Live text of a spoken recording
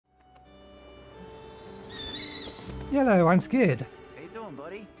Yello, I'm Skid. How you doing,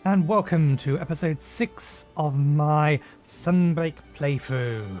 buddy? And welcome to episode 6 of my Sunbreak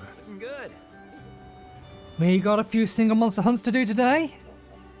playthrough. Looking good. We got a few single monster hunts to do today.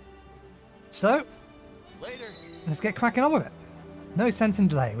 So, Later. let's get cracking on with it. No sense in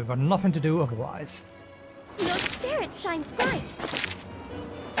delay, we've got nothing to do otherwise. Your spirit shines bright.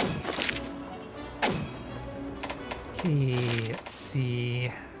 Okay, let's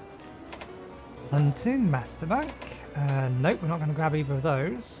see. Hunting, Master Bank. Nope, we're not going to grab either of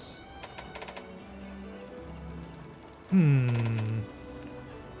those.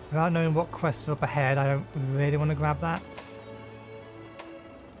 Without knowing what quests are up ahead, I don't really want to grab that.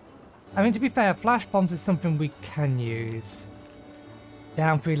 I mean, to be fair, flash bombs is something we can use.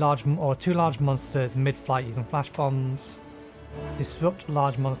 Down two large monsters mid-flight using flash bombs. Disrupt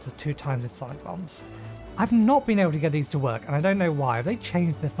large monsters 2 times with sonic bombs. I've not been able to get these to work, and I don't know why. Have they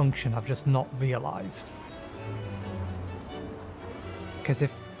changed their function? I've just not realised. Because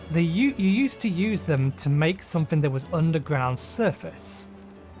if you used to use them to make something that was underground surface.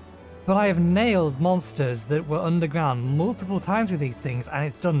 But I have nailed monsters that were underground multiple times with these things, and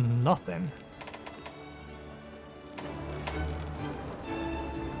it's done nothing.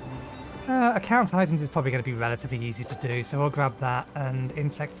 Account items is probably going to be relatively easy to do, so I'll grab that, and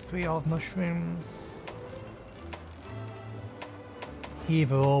insects free of mushrooms.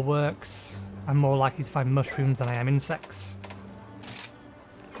 Either or works. I'm more likely to find mushrooms than I am insects.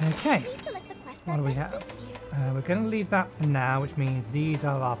 Okay, what do we have? We're going to leave that for now, which means these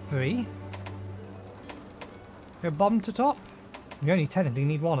are our 3. Go bottom to top? We only technically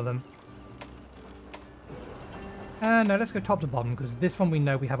need one of them. No, let's go top to bottom, because this one we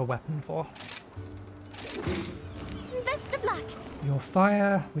know we have a weapon for. Best of luck. Your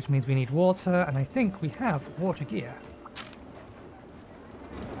fire, which means we need water, and I think we have water gear.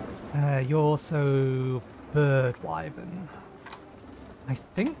 You're also bird wyvern. I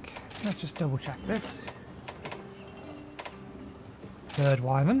think. Let's just double check this. Bird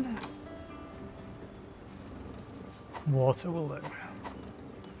wyvern. Water will do.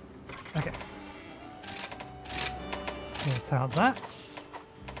 Okay. Sort out that.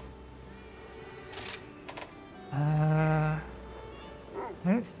 I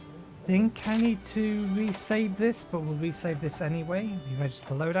don't think I need to resave this, but we'll resave this anyway. We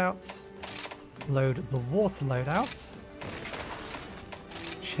register the loadout. Load the water loadout.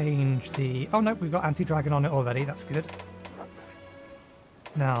 Change the... Oh no, we've got anti-dragon on it already. That's good.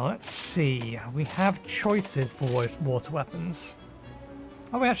 Now, let's see. We have choices for water weapons.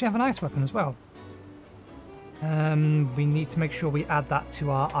 Oh, we actually have an ice weapon as well. We need to make sure we add that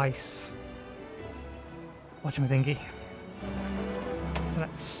to our ice whatchamacallit. So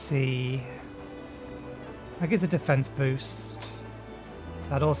let's see. That gives a defense boost.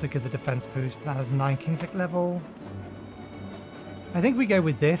 That also gives a defense boost, but that has 9 Kingsick level. I think we go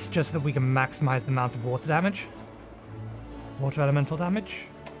with this just so that we can maximize the amount of water damage. Water elemental damage.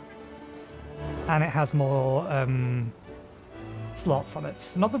 And it has more slots on it.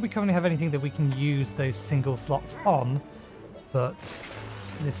 Not that we currently have anything that we can use those single slots on, but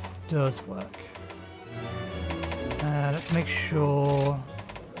this does work. Let's make sure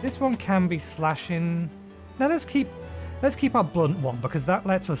this one can be slashing. Now let's keep our blunt one because that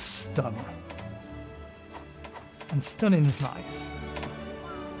lets us stun. And stunning's nice.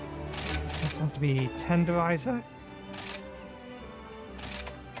 So this wants to be tenderizer.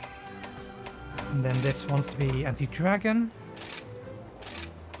 And then this wants to be anti-dragon.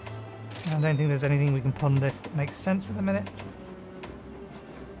 I don't think there's anything we can put on this that makes sense at the minute.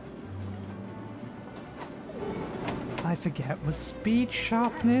 I forget, was speed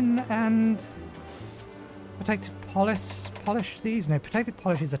sharpening and protective polish these? No, protective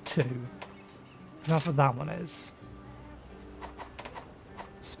polish is a 2. That's what that one is.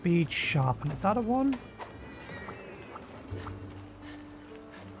 Speed sharpen, is that a 1?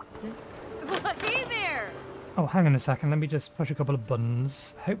 Hey there. Oh, hang on a second, let me just push a couple of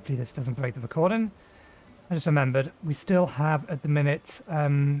buttons. Hopefully this doesn't break the recording. I just remembered, we still have at the minute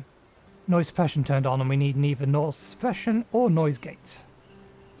noise suppression turned on, and we need neither noise suppression or noise gate.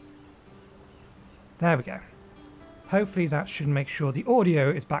 There we go. Hopefully that should make sure the audio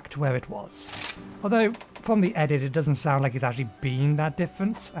is back to where it was. Although, from the edit, it doesn't sound like it's actually been that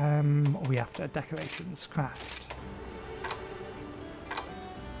different. We have to decorations, craft.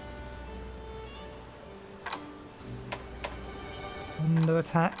 Thunder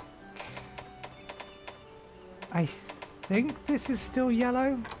attack. I think this is still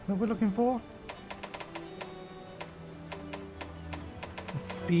yellow that we're looking for. The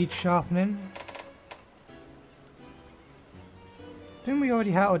speed sharpening. Didn't we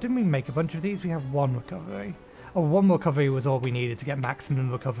already have, or didn't we make a bunch of these? We have 1 recovery. Oh, one recovery was all we needed to get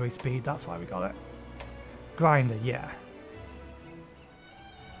maximum recovery speed. That's why we got it. Grinder, yeah.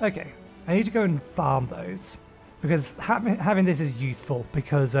 Okay, I need to go and farm those. Because having this is useful,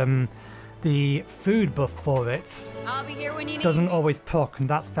 because the food buff for it I'll be here when you need doesn't me. always proc, and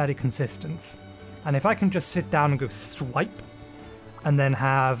that's fairly consistent. And if I can just sit down and go swipe, and then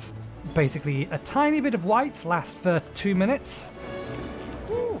have basically a tiny bit of white last for 2 minutes,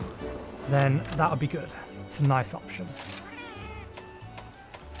 then that would be good. It's a nice option.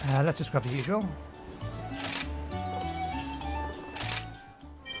 Let's just grab the usual.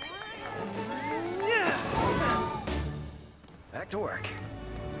 Back to work.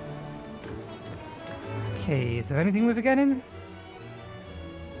 Okay, is there anything we're forgetting?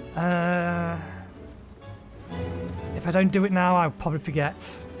 If I don't do it now, I'll probably forget.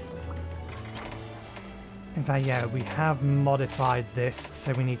 In fact, yeah, we have modified this,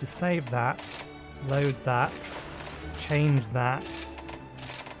 so we need to save that, load that, change that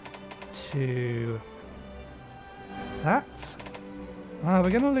to that. We're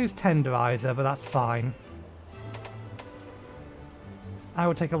going to lose Tenderizer, but that's fine. I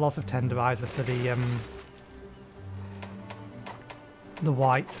would take a loss of Tenderizer for the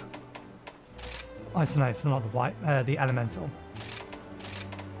white. Oh, so no, it's not the white, the elemental.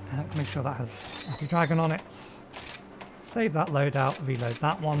 Let's make sure that has anti-dragon on it. Save that loadout, reload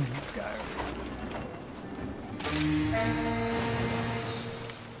that one, let's go.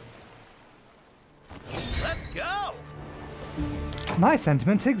 Let's go! My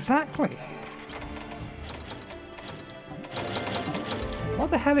sentiment exactly.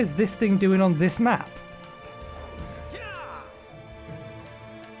 What the hell is this thing doing on this map?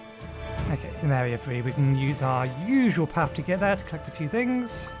 Okay, it's in area 3. We can use our usual path to get there to collect a few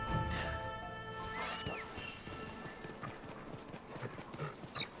things.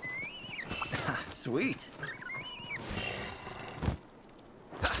 Sweet.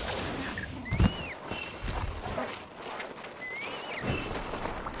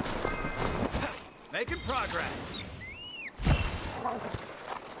 Making progress.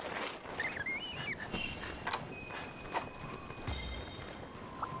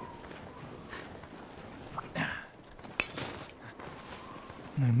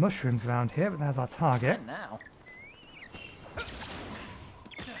 No mushrooms around here, but there's our target. And now.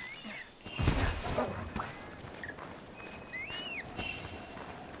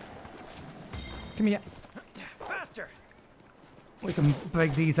 Give me a... Faster. We can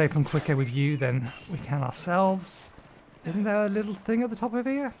break these open quicker with you than we can ourselves. Isn't there a little thing at the top of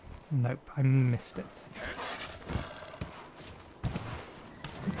here? Nope, I missed it.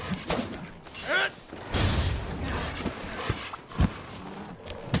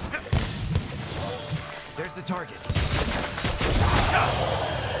 There's the target.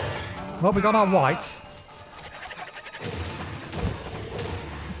 Well, we got our white.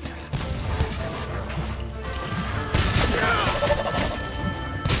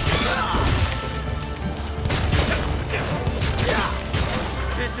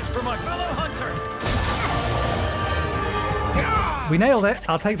 This is for my fellow hunters. We nailed it.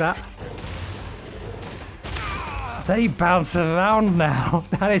 I'll take that. They bounce around now.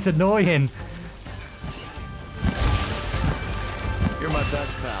 That is annoying. You're my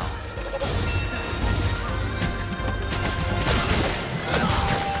best pal.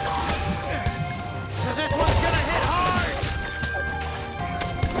 This one's gonna hit hard.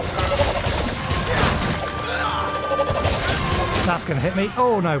 That's going to hit me.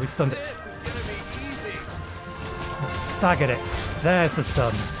 Oh no, we stunned it. This is gonna be easy. Staggered it. There's the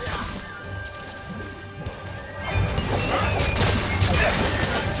stun.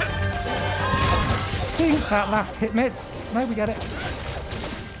 I think that last hit miss. No, we get it.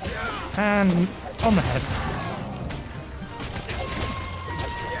 And on the head.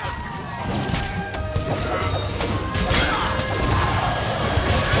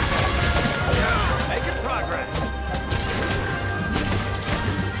 Making progress.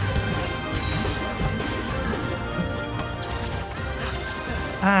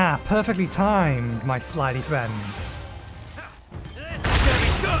 Ah, perfectly timed, my slidey friend. This is gonna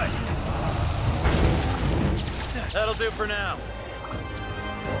be good. That'll do for now.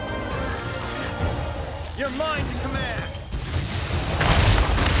 You're mine to command.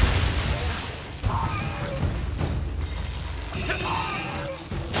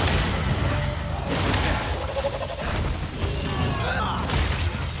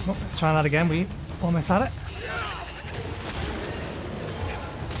 Oh, let's try that again. We almost had it.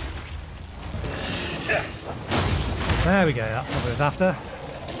 There we go. That's what I was after.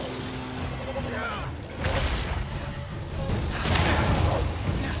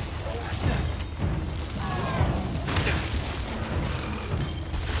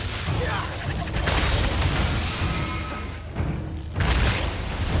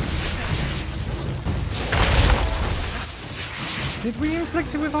 we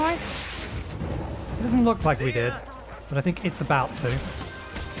inflict it with ice? It doesn't look like we did, but I think it's about to.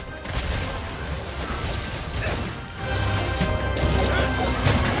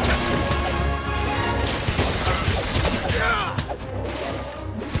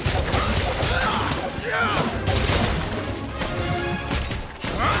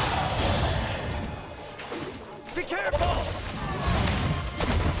 Be careful!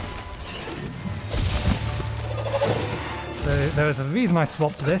 So there was a reason I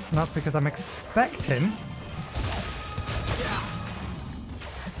swapped this, and that's because I'm expecting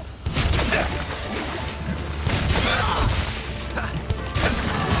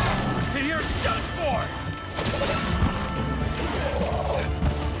You're done for!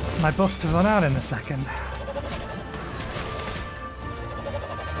 my buffs to run out in a second.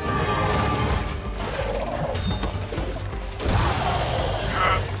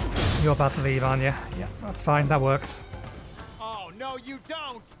 You're about to leave, aren't you? Yeah, that's fine, that works. Oh, no, you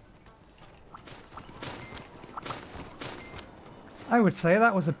don't! I would say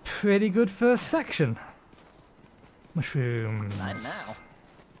that was a pretty good first section. Mushrooms. Not now.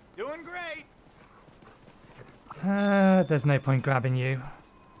 Doing great! There's no point grabbing you.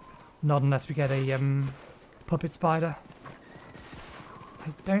 Not unless we get a puppet spider. I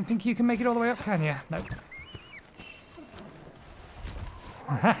don't think you can make it all the way up, can you? Nope.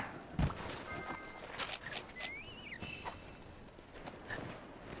 Aha.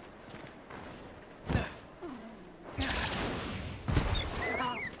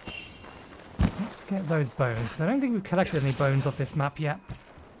 Let's get those bones. 'Cause I don't think we've collected any bones off this map yet.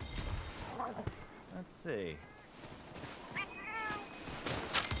 Let's see.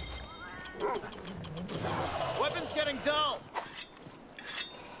 Weapon's getting dull!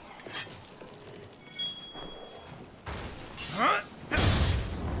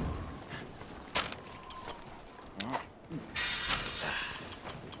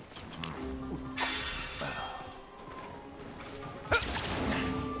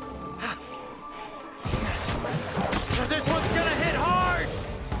 This one's gonna hit hard!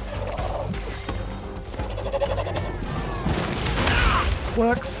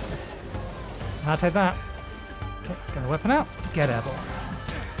 Works. I'll take that. Okay, get a weapon out. Get airborne.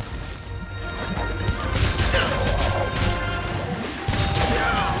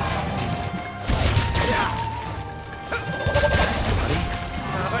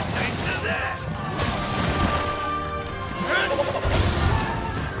 Have a taste of this!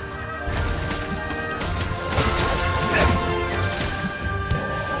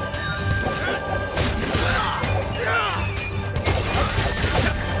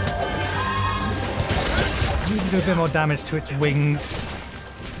 I need to do a bit more damage to its wings.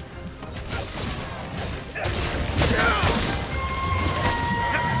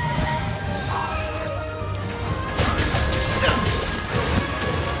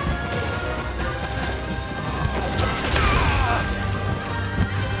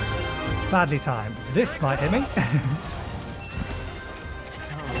 Badly timed. This might hit me.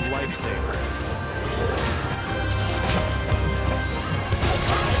 Lifesaver.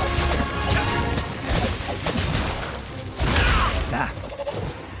 Nah.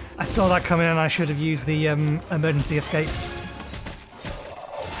 I saw that coming and I should have used the emergency escape.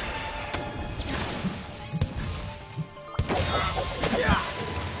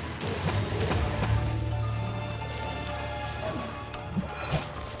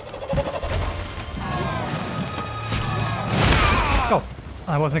 Oh,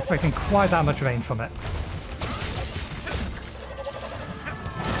 I wasn't expecting quite that much rain from it.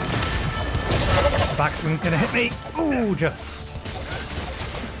 Backswing's gonna hit me. Ooh, just.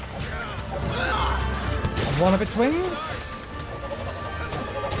 One of its wings.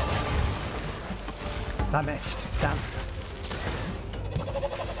 That missed. Damn.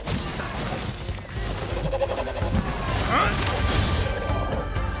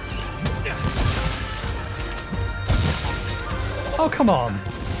 Oh, come on.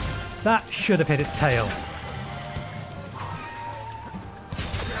 That should have hit its tail.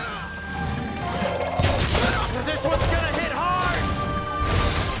 This one's gonna hit hard!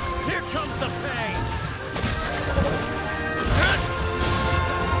 Here comes the pain!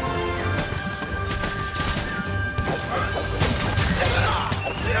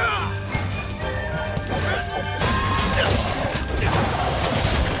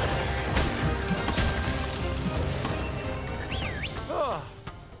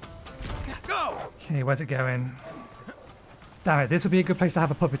 Go! Okay, where's it going? Damn it, this would be a good place to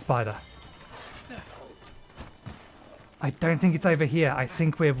have a puppet spider. I don't think it's over here. I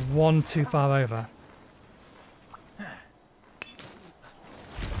think we're one too far over.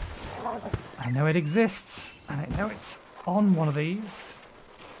 I know it exists, and I know it's on one of these.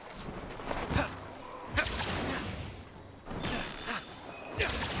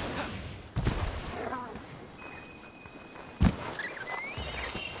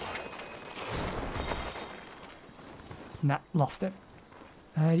 Nah, lost it.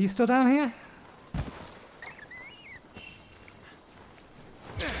 You still down here?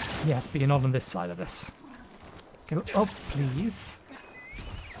 Yes, but you're not on this side of this. Go up, please.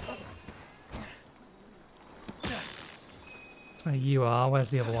 That's where you are. Where's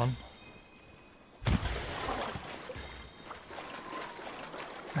the other one?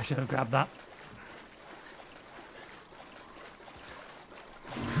 I should have grabbed that.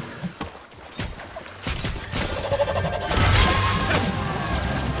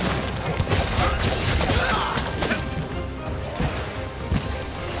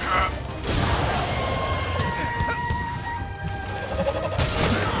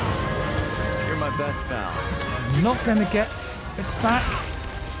 Not gonna get its back.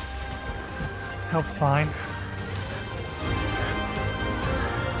 Health's fine.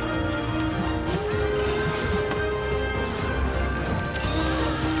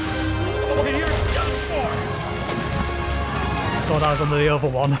 Thought I was on the other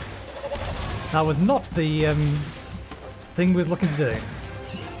one. That was not the thing we was looking to do.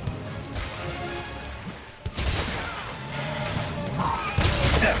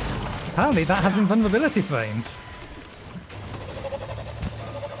 Apparently that has invulnerability frames.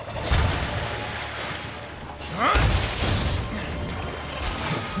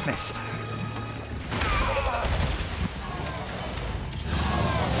 Missed.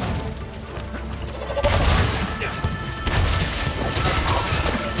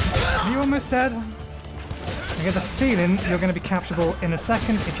 Are you almost dead? I get the feeling you're going to be capturable in a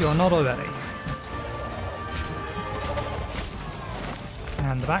second if you're not already.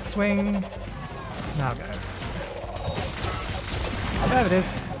 And the backswing. Now go. There it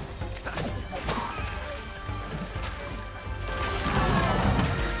is.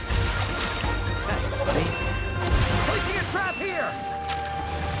 Thanks, buddy. Placing a trap here.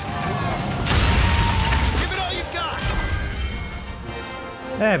 Give it all you got.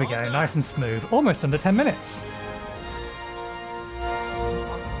 There we go, nice and smooth. Almost under 10 minutes.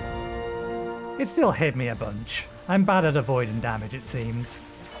 It still hit me a bunch. I'm bad at avoiding damage, it seems.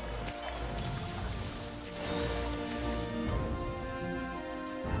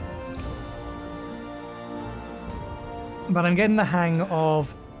 But I'm getting the hang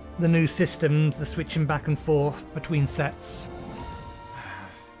of the new systems, the switching back and forth between sets.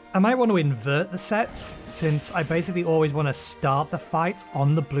 I might want to invert the sets, since I basically always want to start the fight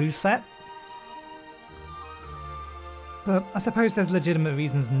on the blue set. But I suppose there's legitimate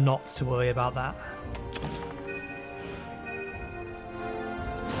reasons not to worry about that.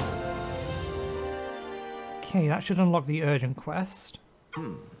 Okay, that should unlock the urgent quest.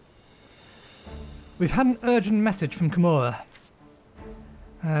 We've had an urgent message from Kimura.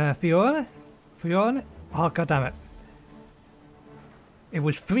 Fiona? Oh, goddammit. It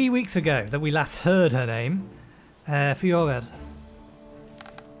was 3 weeks ago that we last heard her name. Fiora.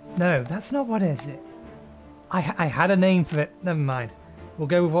 No, that's not what is it. I had a name for it. Never mind. We'll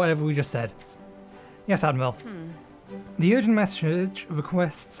go with whatever we just said. Yes, Admiral. The urgent message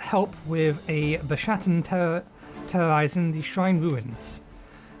requests help with a Bashatan terrorizing the shrine ruins.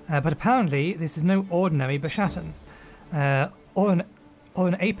 But apparently this is no ordinary Bashatan. Or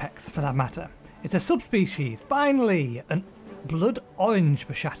an apex, for that matter. It's a subspecies, finally! An blood orange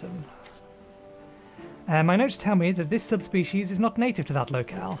Bashatan. My notes tell me that this subspecies is not native to that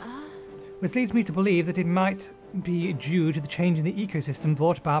locale. Which leads me to believe that it might be due to the change in the ecosystem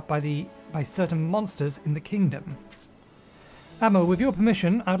brought about by certain monsters in the kingdom. Admiral, with your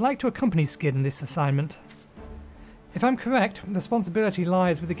permission, I'd like to accompany Skid in this assignment. If I'm correct, responsibility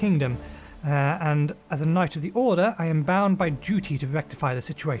lies with the kingdom, and as a Knight of the Order, I am bound by duty to rectify the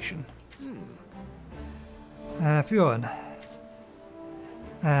situation. Fioran,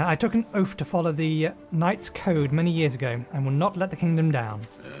 I took an oath to follow the Knight's Code many years ago, and will not let the kingdom down.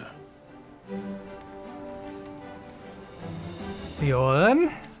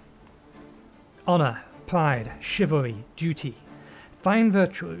 Fioran? Honour, pride, chivalry, duty. Fine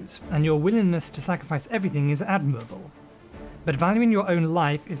virtues, and your willingness to sacrifice everything is admirable. But valuing your own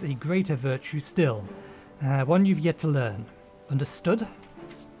life is a greater virtue still, one you've yet to learn. Understood?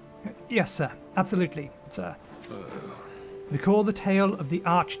 Yes, sir. Absolutely, sir. Recall the tale of the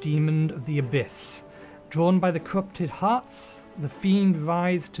archdemon of the abyss. Drawn by the corrupted hearts, the fiend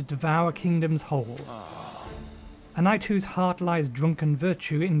rise to devour kingdoms whole. A knight whose heart lies drunken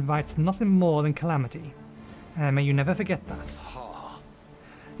virtue invites nothing more than calamity. May you never forget that.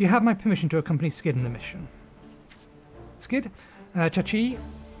 You have my permission to accompany Skid in the mission. It's good. Chachik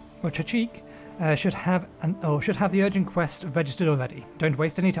should have the urgent quest registered already. Don't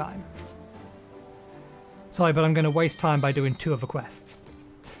waste any time. Sorry, but I'm going to waste time by doing 2 other quests.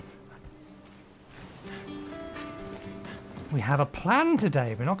 We have a plan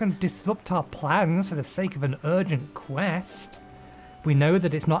today. We're not going to disrupt our plans for the sake of an urgent quest. We know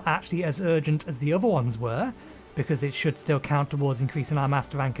that it's not actually as urgent as the other ones were, because it should still count towards increasing our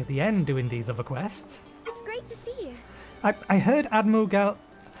master rank at the end doing these other quests. It's great to see you. I heard Admiral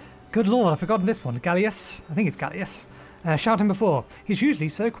Good lord, I've forgotten this one. Gallius? I think it's Gallius. Shouting before. He's usually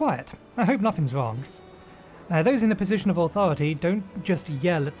so quiet. I hope nothing's wrong. Those in a position of authority don't just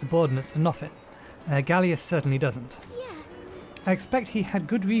yell at subordinates for nothing. Gallius certainly doesn't. Yeah. I expect he had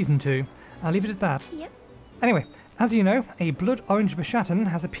good reason to. I'll leave it at that. Yep. Anyway, as you know, a blood orange Bashattan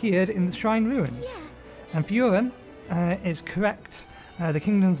has appeared in the shrine ruins. Yeah. And Fioran is correct. The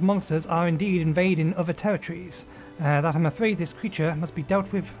kingdom's monsters are indeed invading other territories. That I'm afraid this creature must be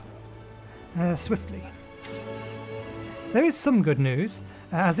dealt with swiftly. There is some good news.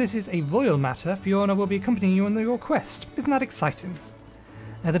 As this is a royal matter, Fiona will be accompanying you on your quest. Isn't that exciting?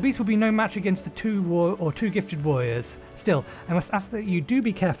 The beast will be no match against the two gifted warriors. Still, I must ask that you do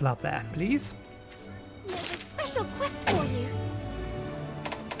be careful out there, please. There's a special quest for you.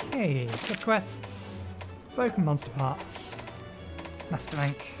 Okay, subquests, broken monster parts, master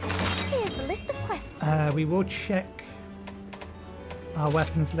rank. Here's the list of quests. We will check our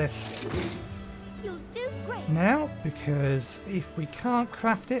weapons list You'll do great. now, because if we can't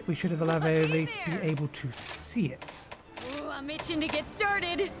craft it, we should have at least be able to see it. Ooh, I'm itching to get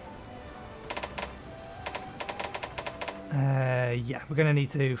started. Yeah, we're going to need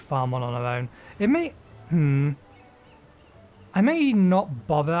to farm one on our own. It may... I may not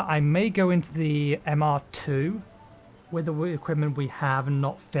bother. I may go into the MR2 with the equipment we have and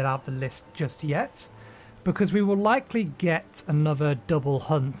not fill out the list just yet, because we will likely get another double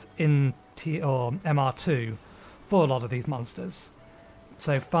hunt in MR2 for a lot of these monsters.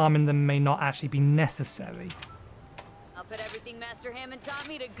 So farming them may not actually be necessary. I'll put everything Master Hammond taught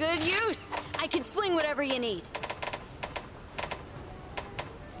me to good use. I can swing whatever you need.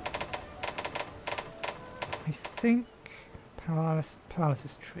 I think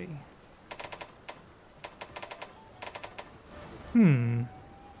paralysis tree.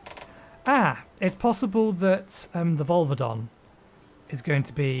 It's possible that the Volvidon is going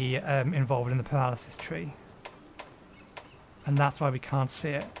to be involved in the paralysis tree, and that's why we can't see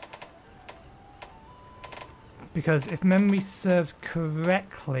it. Because if memory serves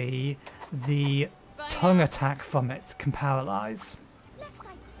correctly, the tongue attack from it can paralyze.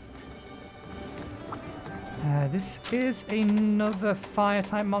 This is another fire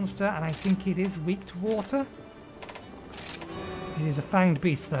type monster, and I think it is weak to water. It is a fanged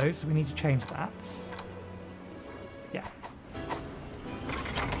beast though, so we need to change that. Yeah.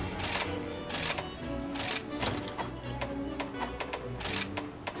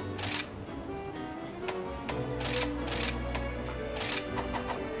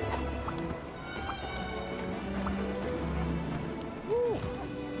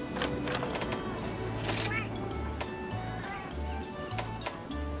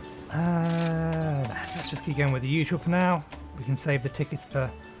 Let's just keep going with the usual for now. We can save the tickets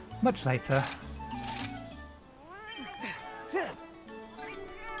for much later.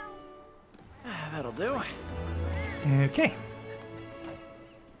 That'll do. Okay.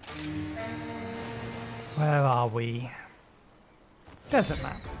 Where are we? Desert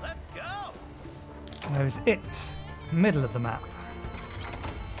map. Let's go. Where is it? Middle of the map.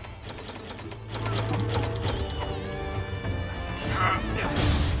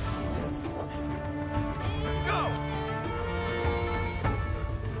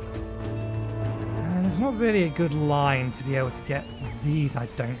 There's not really a good line to be able to get these, I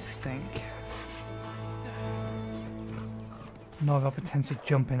don't think. Nor about potentially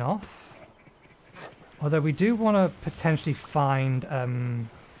jumping off. Although we do want to potentially find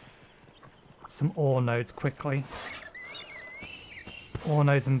some ore nodes quickly. Ore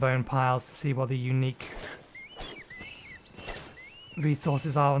nodes and bone piles to see what the unique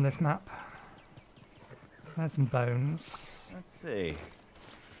resources are on this map. There's some bones. Let's see.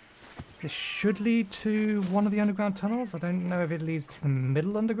 This should lead to one of the underground tunnels. I don't know if it leads to the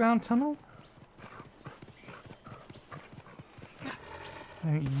middle underground tunnel. I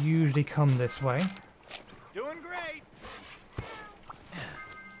don't usually come this way. Doing great.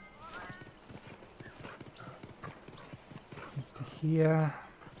 It's to here.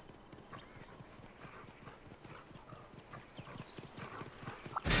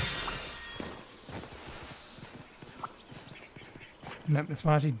 Nope, this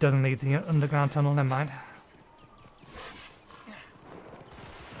one actually doesn't lead to the underground tunnel, never mind.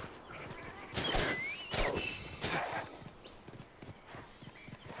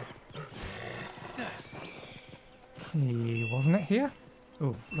 Wasn't it here?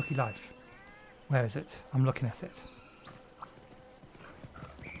 Oh, lucky life. Where is it? I'm looking at it.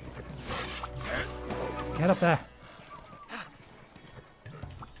 Get up there.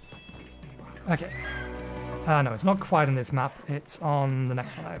 Okay. No, it's not quite on this map. It's on the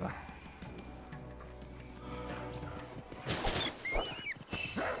next one over.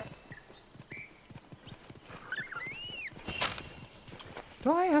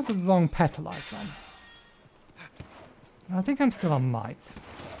 Do I have the wrong petalize on? I think I'm still on might.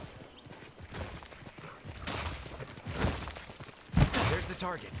 There's the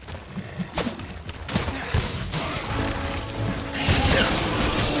target.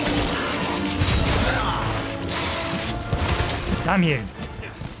 Damn you!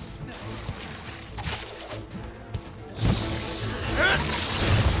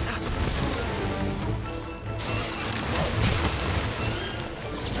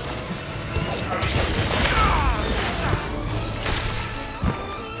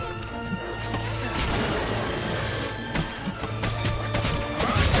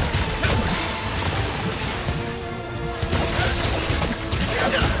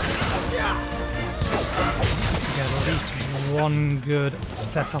 One good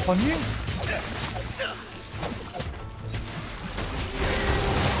setup on you.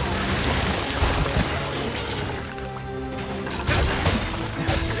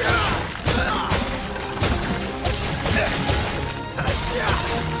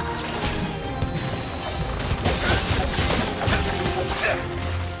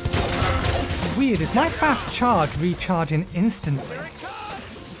 Weird, is my fast charge recharging instantly?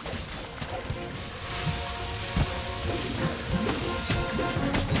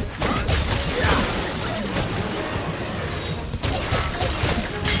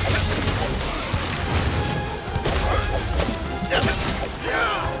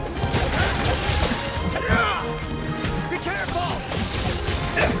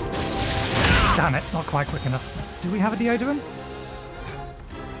 Damn it, not quite quick enough. Do we have a deodorant?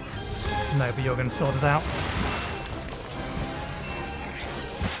 No, but you're going to sort us out.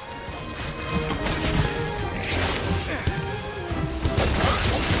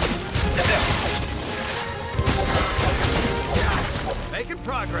 Making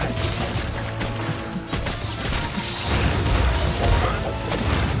progress.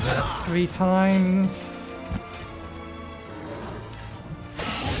 3 times.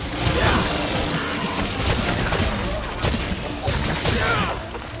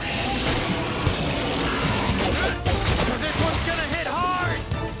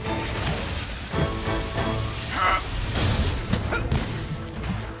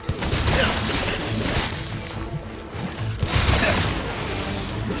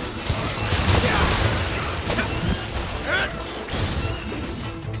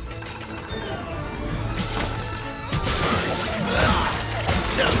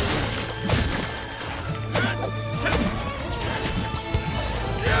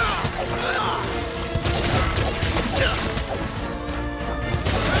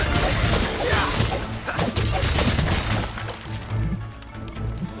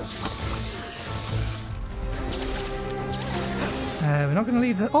 We're not going to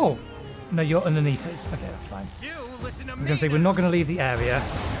leave the... Oh! No, you're underneath us. Okay, that's fine. I was going to say, we're not going to leave the area.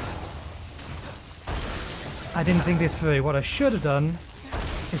 I didn't think this through. What I should have done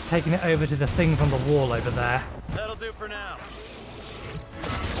is taken it over to the things on the wall over there. That'll do for now.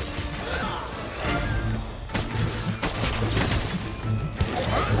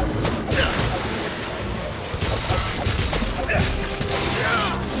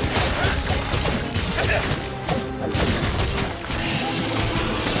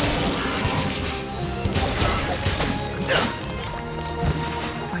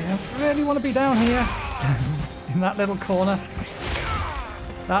 I really want to be down here in that little corner.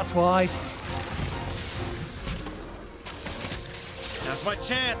 That's why. Now's my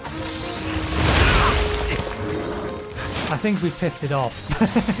chance. I think we pissed it off.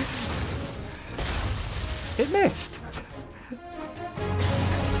 It missed.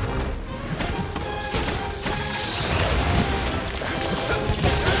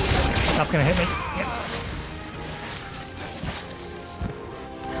 That's going to hit me. Yep.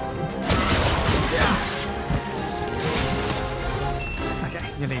 Okay,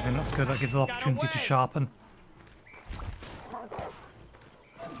 you're leaving. That's good. That gives us the opportunity to sharpen.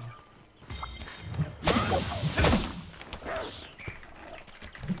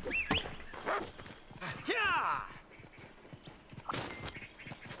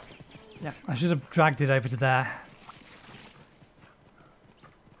 Yeah, I should have dragged it over to there.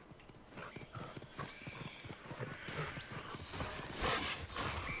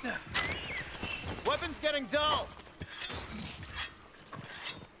 Weapon's getting dull.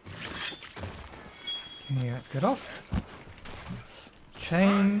 Yeah, let's get off. Let's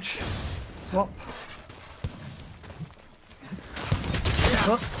change. Swap.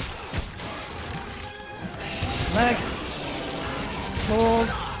 Foot. Leg.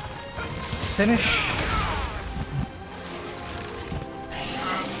 Claws. Finish.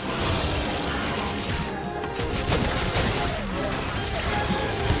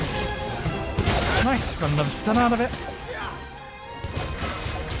 Nice, got another stun out of it.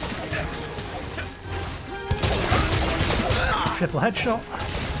 Triple headshot.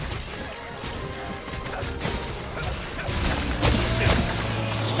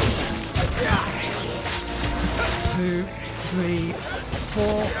 Two, three,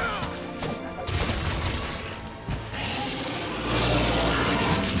 four.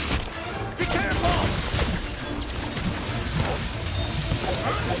 Be careful!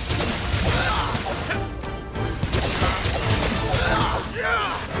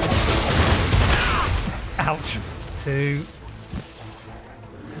 Ouch. Two.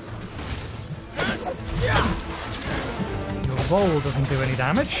 Your roll doesn't do any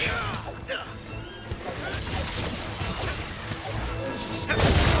damage.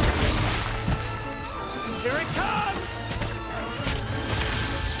 Here it comes!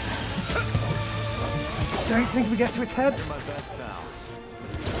 Don't think we get to its head. My best pal.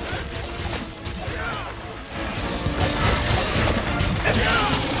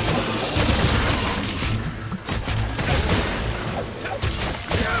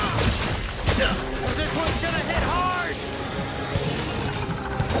 This one's gonna hit hard!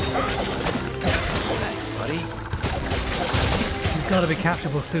 Thanks, buddy. You've got to be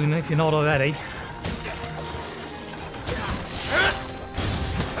capturable soon if you're not already.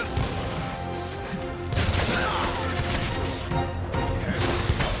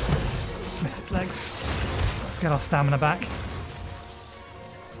 Missed its legs. Let's get our stamina back.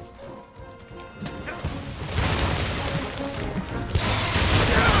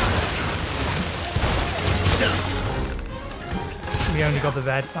 We only got the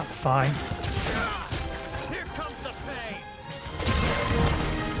red, that's fine. Here comes the pain!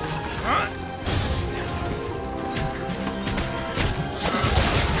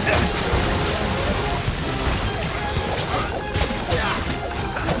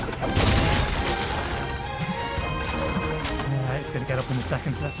 It's going to get up in a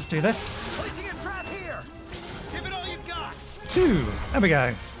second, so let's just do this. Placing a trap here! Give it all you've got! 2. There we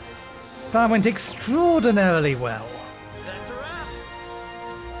go. That went extraordinarily well. That's a wrap!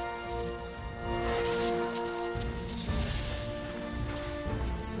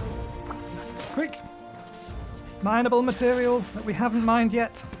 Quick. Mineable materials that we haven't mined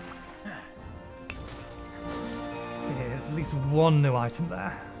yet. Okay, there's at least one new item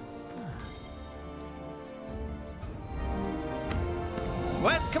there.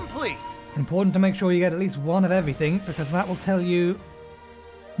 Quest complete! Important to make sure you get at least one of everything, because that will tell you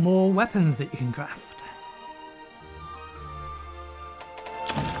more weapons that you can craft.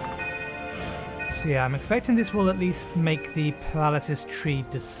 So yeah, I'm expecting this will at least make the paralysis tree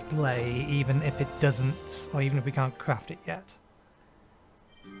display, even if it doesn't, or even if we can't craft it yet.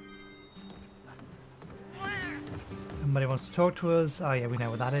 Somebody wants to talk to us. Oh yeah, we know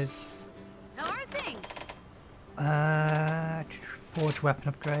what that is. How are things? Forge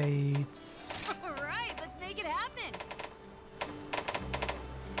weapon upgrades. Alright, let's make it happen.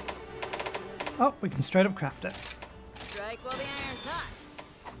 Oh, we can straight up craft it. Strike while the iron's hot.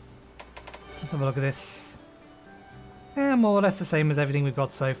 Let's have a look at this. Yeah, more or less the same as everything we've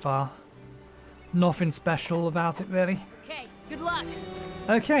got so far. Nothing special about it, really. Okay, good luck.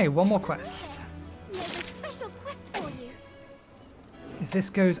 Okay, one more quest. There's a special quest for you. If this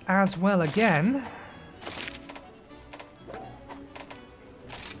goes as well again...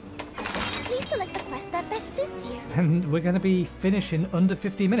 Please select the quest that best suits you. and we're going to be finishing under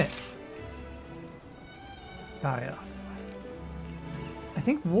 50 minutes. Barroth. I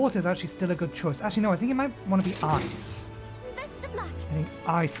think water is actually still a good choice. Actually, no, I think it might want to be ice. Best of luck. I think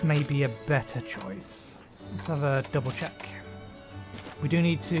ice may be a better choice. Let's have a double check. We do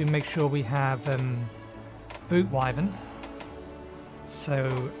need to make sure we have Boot Wyvern.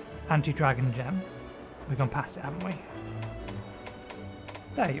 So, anti-dragon gem. We've gone past it, haven't we?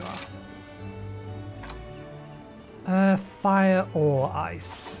 There you are. Fire or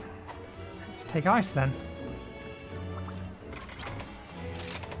ice? Let's take ice then.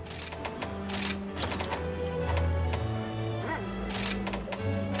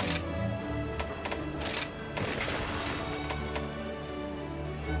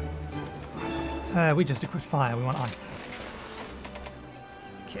 We just equipped fire, we want ice.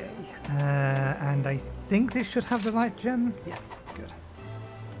 Okay, and I think this should have the right gem. Yeah, good.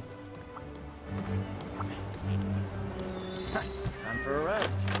 for a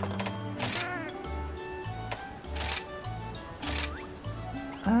rest.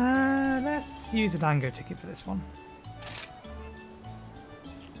 Let's use a Dango ticket for this one.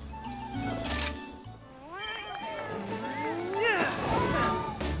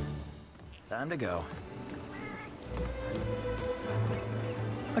 Time to go.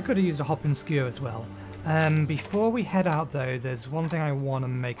 I could have used a hop and skewer as well. Before we head out though, there's one thing I want to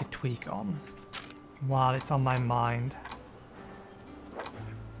make a tweak on while it's on my mind.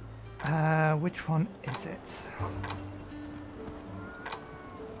 Which one is it?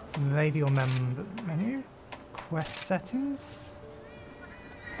 Radial menu? Quest settings?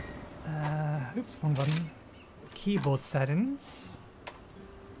 Oops, wrong button. Keyboard settings.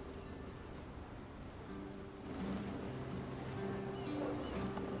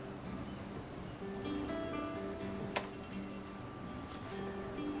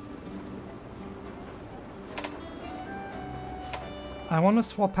 I want to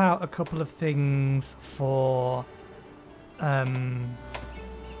swap out a couple of things for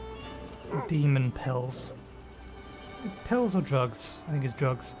demon pills. Pills or drugs? I think it's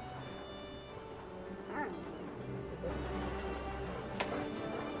drugs.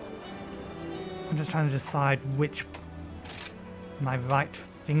 I'm just trying to decide which... My right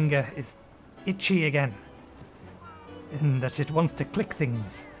finger is itchy again. In that it wants to click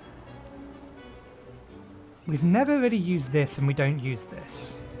things. We've never really used this and we don't use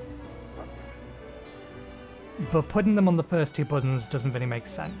this. But putting them on the first two buttons doesn't really make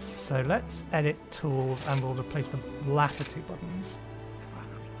sense. So let's edit tools and we'll replace the latter two buttons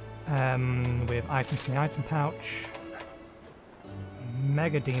with items in the item pouch,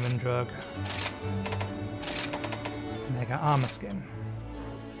 Mega Demon Drug, Mega Armor Skin.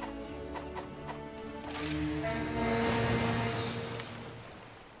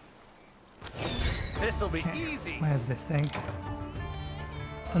 This'll be easy. Where's this thing?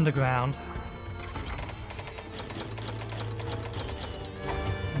 Underground.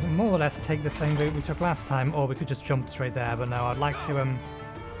 We can more or less take the same route we took last time, or we could just jump straight there, but no, I'd like to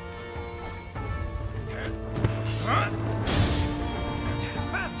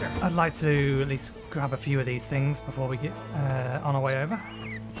Faster. I'd like to at least grab a few of these things before we get on our way over.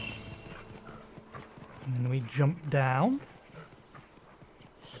 And then we jump down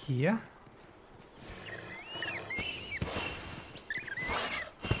here.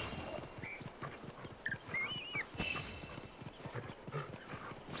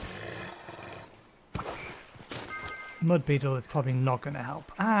 Mud beetle is probably not going to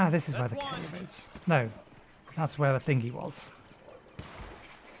help. Ah, this is where the cave is. No, that's where the thingy was.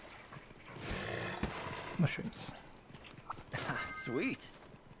 Mushrooms. Sweet.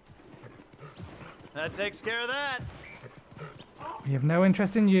 That takes care of that. We have no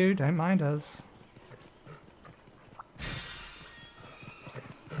interest in you, don't mind us.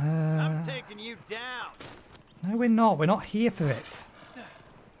 I'm taking you down. No, we're not. We're not here for it.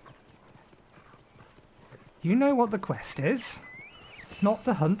 You know what the quest is. It's not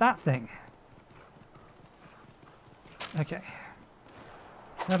to hunt that thing. Okay.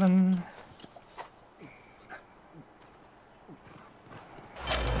 7.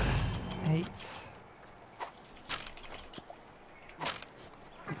 8.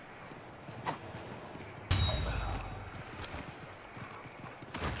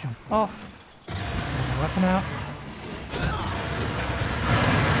 Let's jump off. Get the weapon out.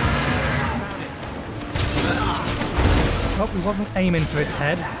 Oh, we wasn't aiming for its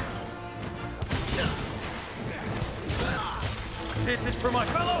head. This is for my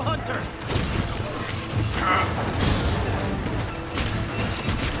fellow hunters.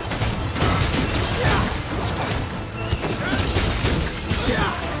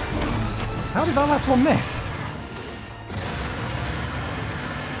 How did that last one miss?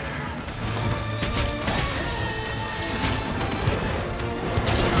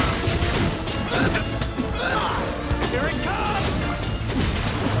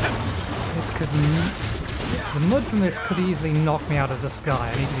 The mud from this could easily knock me out of the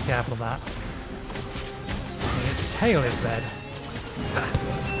sky. I need to be careful of that. And its tail is red.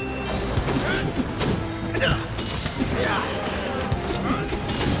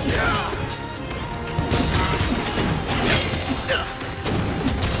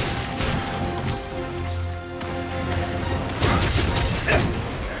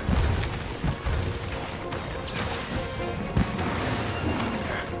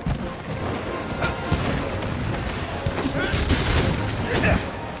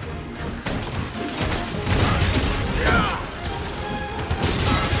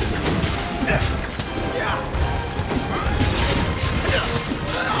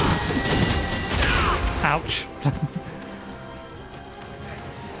 Ouch.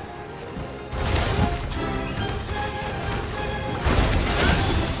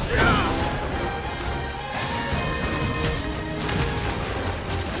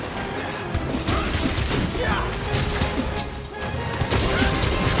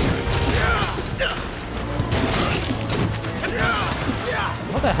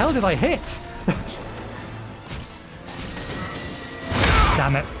 What the hell did I hit?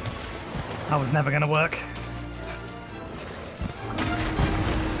 Damn it. That was never gonna work.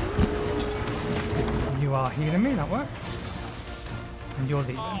 You are healing me, that works. And you're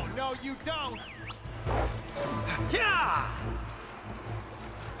leaving. Oh, no, you don't! Yeah!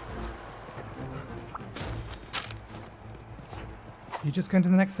 You just going to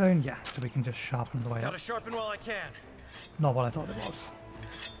the next zone? Yeah, so we can just sharpen the way up. Gotta sharpen while I can. Not what I thought it was.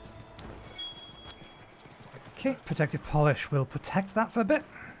 Okay, protective polish will protect that for a bit.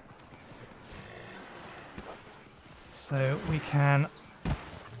 So we can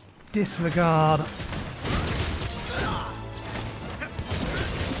disregard.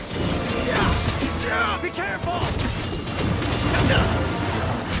 Be careful!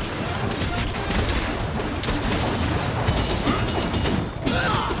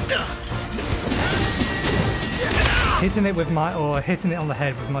 Hitting it with hitting it on the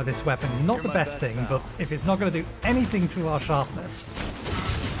head with this weapon is not the best thing, but if it's not going to do anything to our sharpness,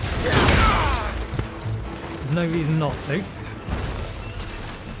 there's no reason not to.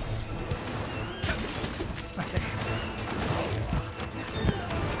 Okay.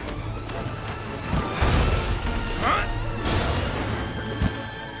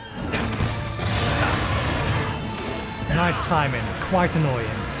 Nice timing, quite annoying.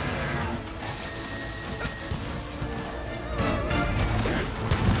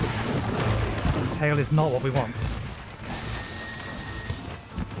 Tail is not what we want.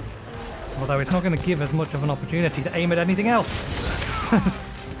 Although it's not going to give us much of an opportunity to aim at anything else. Let's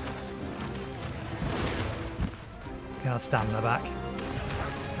get our stamina back.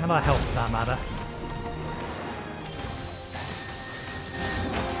 And our health for that matter.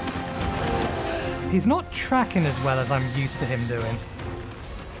 He's not tracking as well as I'm used to him doing.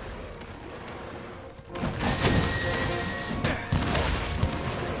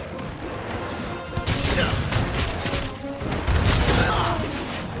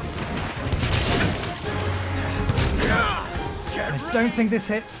 I don't think this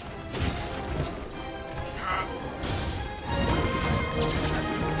hits.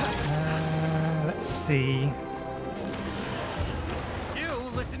 Let's see. You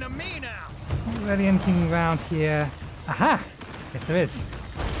listen to me now. Not really anything around here. Aha! Yes, there is.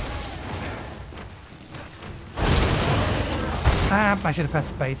 Ah, I should have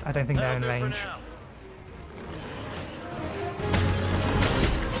pressed space. I don't think they're in range.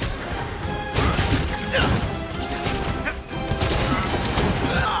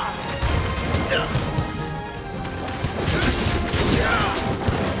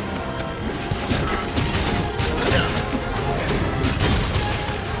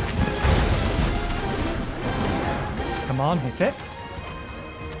 Come on, hit it.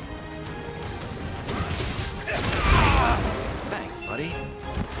 Thanks, buddy.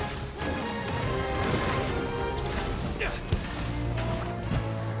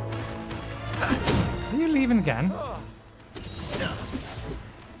 Are you leaving again?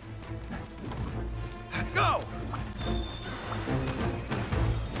 Go!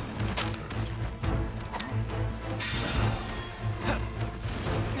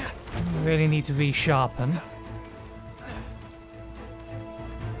 Really need to resharpen.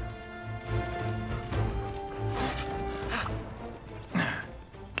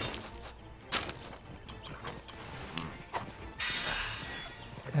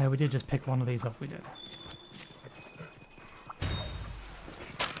 We did just pick one of these up, we did.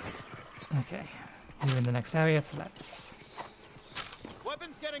 Okay, we're in the next area, so let's...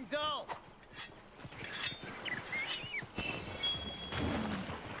 Weapon's getting dull!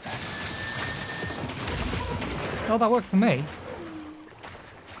 Oh, that works for me.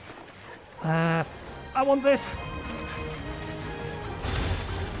 I want this!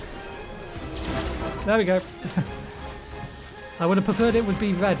 There we go. I would have preferred it would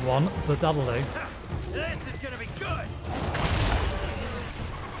be red one, but that'll do. This is gonna be good!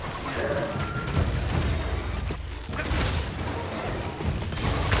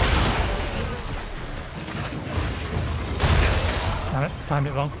 Damn it, timed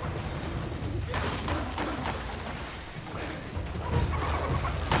it wrong.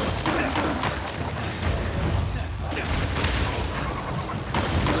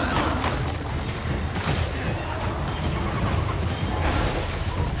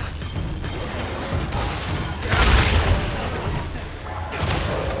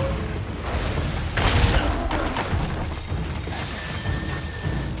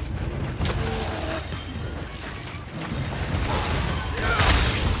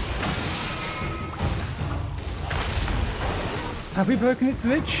 Have we broken its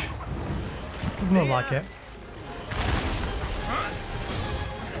ridge? Doesn't look like it.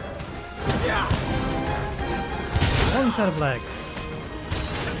 One set of legs.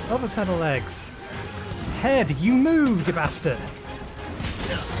 Other set of legs. Head, you move, you bastard!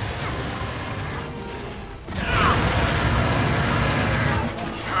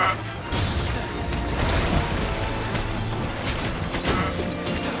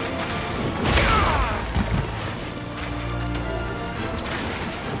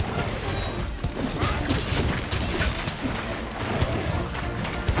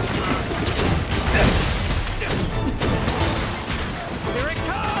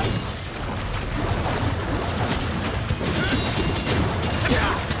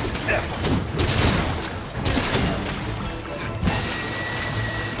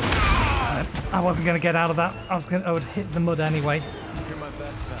 I wasn't going to get out of that. I would hit the mud anyway. You're my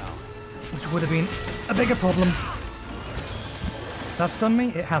best pal. Which would have been a bigger problem. That stunned me?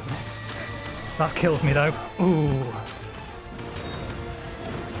 It hasn't. That kills me though. Ooh.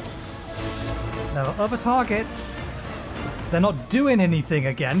 There are other targets. They're not doing anything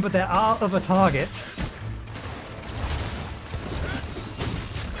again, but there are other targets.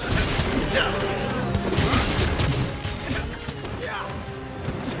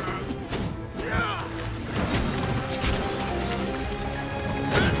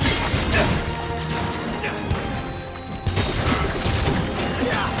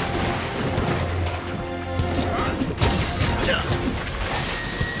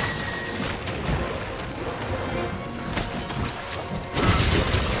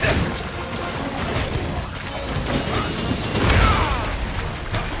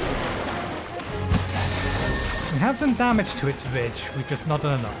 We have done damage to its ridge, we've just not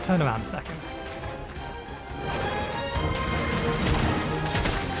done enough. Turn around a second.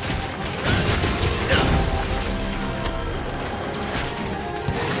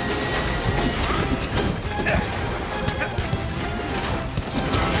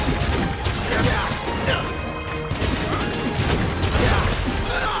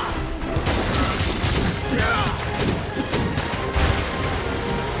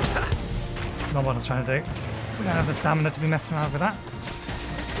 Not what I was trying to do. We don't have the stamina to be messing around with that.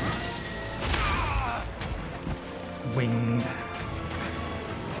 Winged.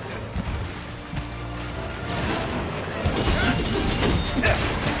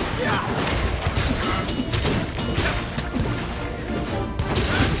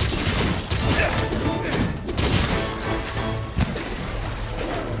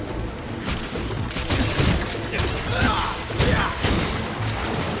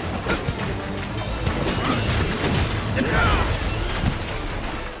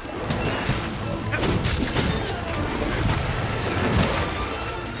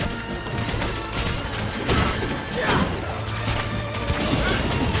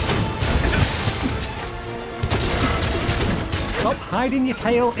 Stop hiding your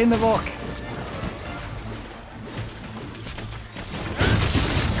tail in the rock.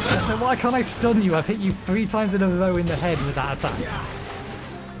 So why can't I stun you? I've hit you 3 times in a row in the head with that attack.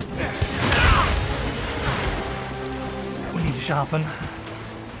 We need to sharpen.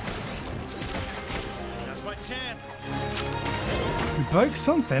 That's my chance. We broke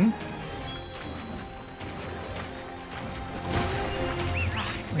something.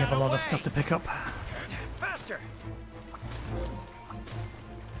 We have a lot of stuff to pick up. Faster.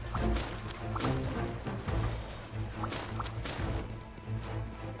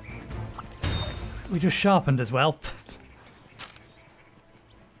 We just sharpened as well.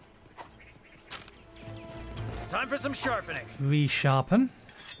 Time for some sharpening. Resharpen.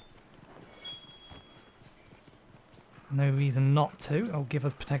 No reason not to. It'll give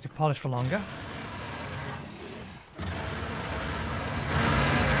us protective polish for longer.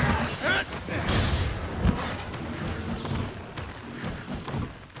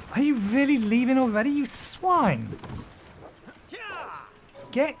 Are you really leaving already, you swine?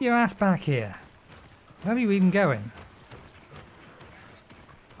 Get your ass back here. Where are you even going?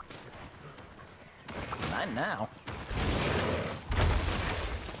 Not now.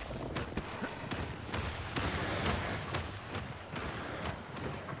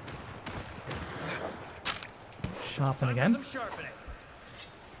 Sharpen again. Some sharpening.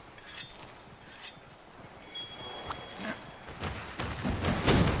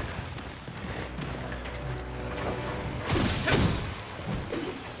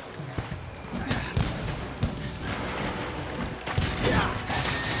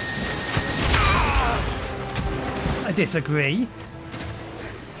 I disagree.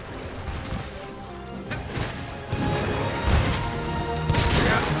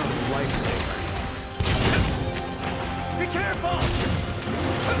 Be careful!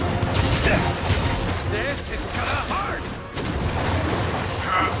 This is kinda hard!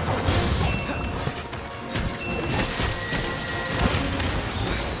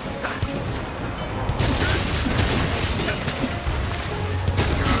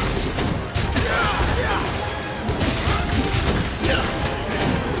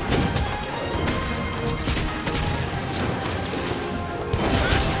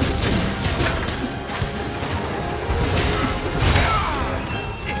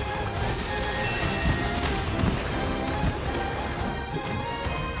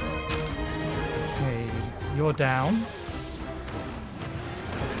 you're down.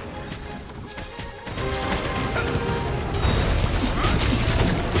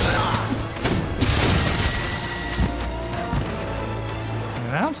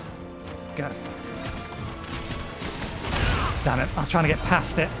 Around. Go. Damn it, I was trying to get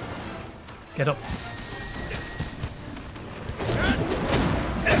past it. Get up.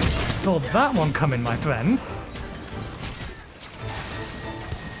 Saw that one coming, my friend.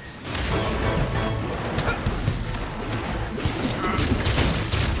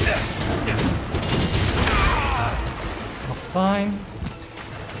 That's fine.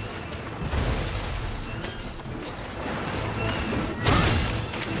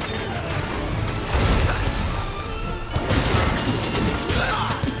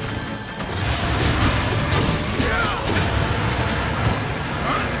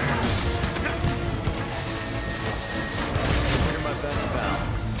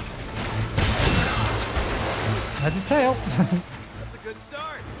 There's his tail. That's a good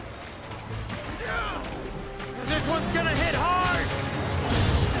start. This one's gonna hit hard.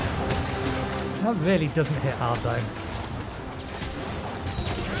 That really doesn't hit hard though.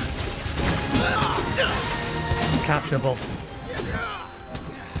 Capturable.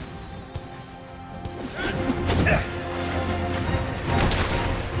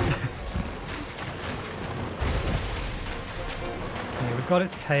 Okay, we've got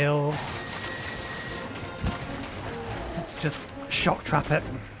its tail. Let's just shock trap it.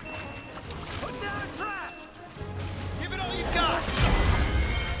 Put down a trap. Give it all you've got.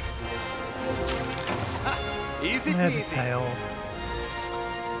 Ha, easy There's a peasy. tail.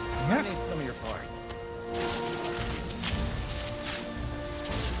 I Yep. need some of your parts.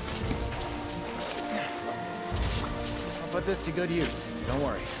 I'll put this to good use. Don't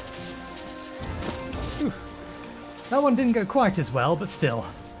worry. Whew. That one didn't go quite as well, but still.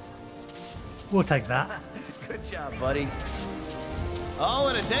 We'll take that. Good job, buddy. All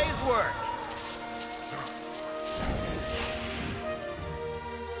in a day's work.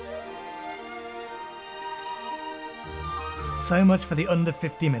 So much for the under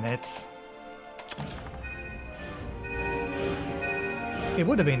 50 minutes. It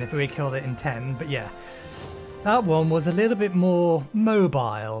would have been if we killed it in 10, but yeah. That one was a little bit more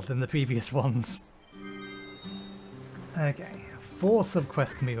mobile than the previous ones. Okay, 4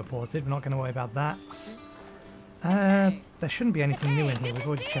 sub-quests can be reported. We're not going to worry about that. There shouldn't be anything new in here. We've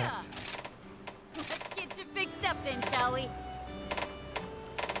already checked. Let's get you fixed up then, shall we?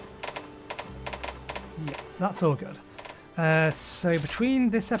 Yeah, that's all good. So between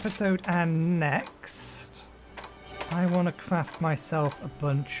this episode and next, I want to craft myself a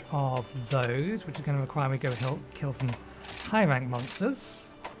bunch of those, which is going to require me to go kill some high-rank monsters.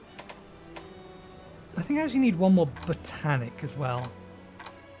 I think I actually need one more botanic as well,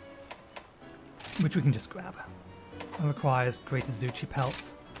 which we can just grab. It requires greater Zuchi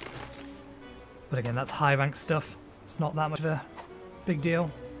pelt. But again, that's high-rank stuff. It's not that much of a big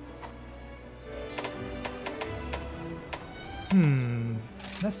deal.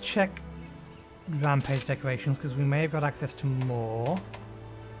 Let's check Rampage decorations, because we may have got access to more.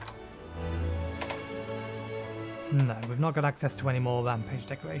 No, we've not got access to any more Rampage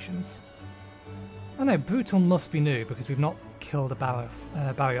decorations. Oh no, Brutal must be new, because we've not killed a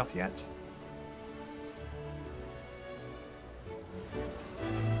Barroth yet.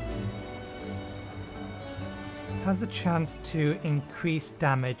 Has the chance to increase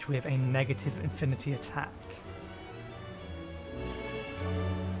damage with a negative infinity attack.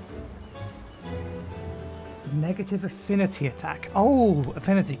 Negative affinity attack. Oh,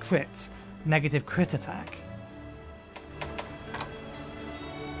 affinity crit. Negative crit attack.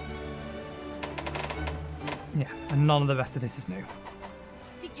 Yeah, and none of the rest of this is new.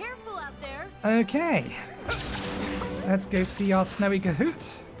 Be careful out there. Okay. Let's go see our Snowy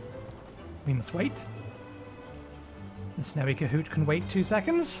Cahoot. We must wait. The Snowy Cahoot can wait 2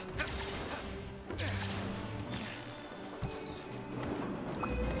 seconds.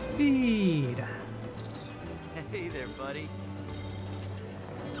 Feed. Hey there, buddy.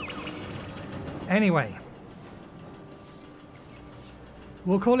 Anyway,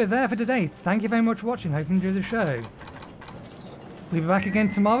 we'll call it there for today. Thank you very much for watching. Hope you enjoyed the show. We'll be back again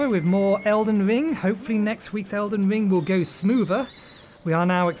tomorrow with more Elden Ring. Hopefully next week's Elden Ring will go smoother. We are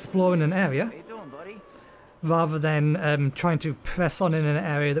now exploring an area, How you doing, buddy? rather than trying to press on in an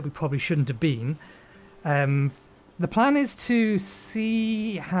area that we probably shouldn't have been. The plan is to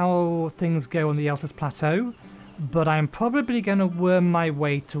see how things go on the Eltus Plateau, but I'm probably going to worm my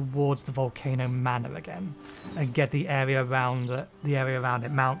way towards the Volcano Manor again and get the area around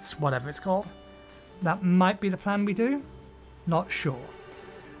it, Mounts, whatever it's called. That might be the plan we do. Not sure.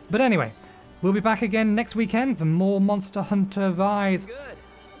 But anyway, We'll be back again next weekend for more Monster Hunter Rise Good.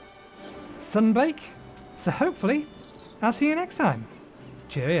 Sunbreak. So hopefully, I'll see you next time.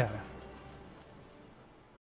 Cheerio.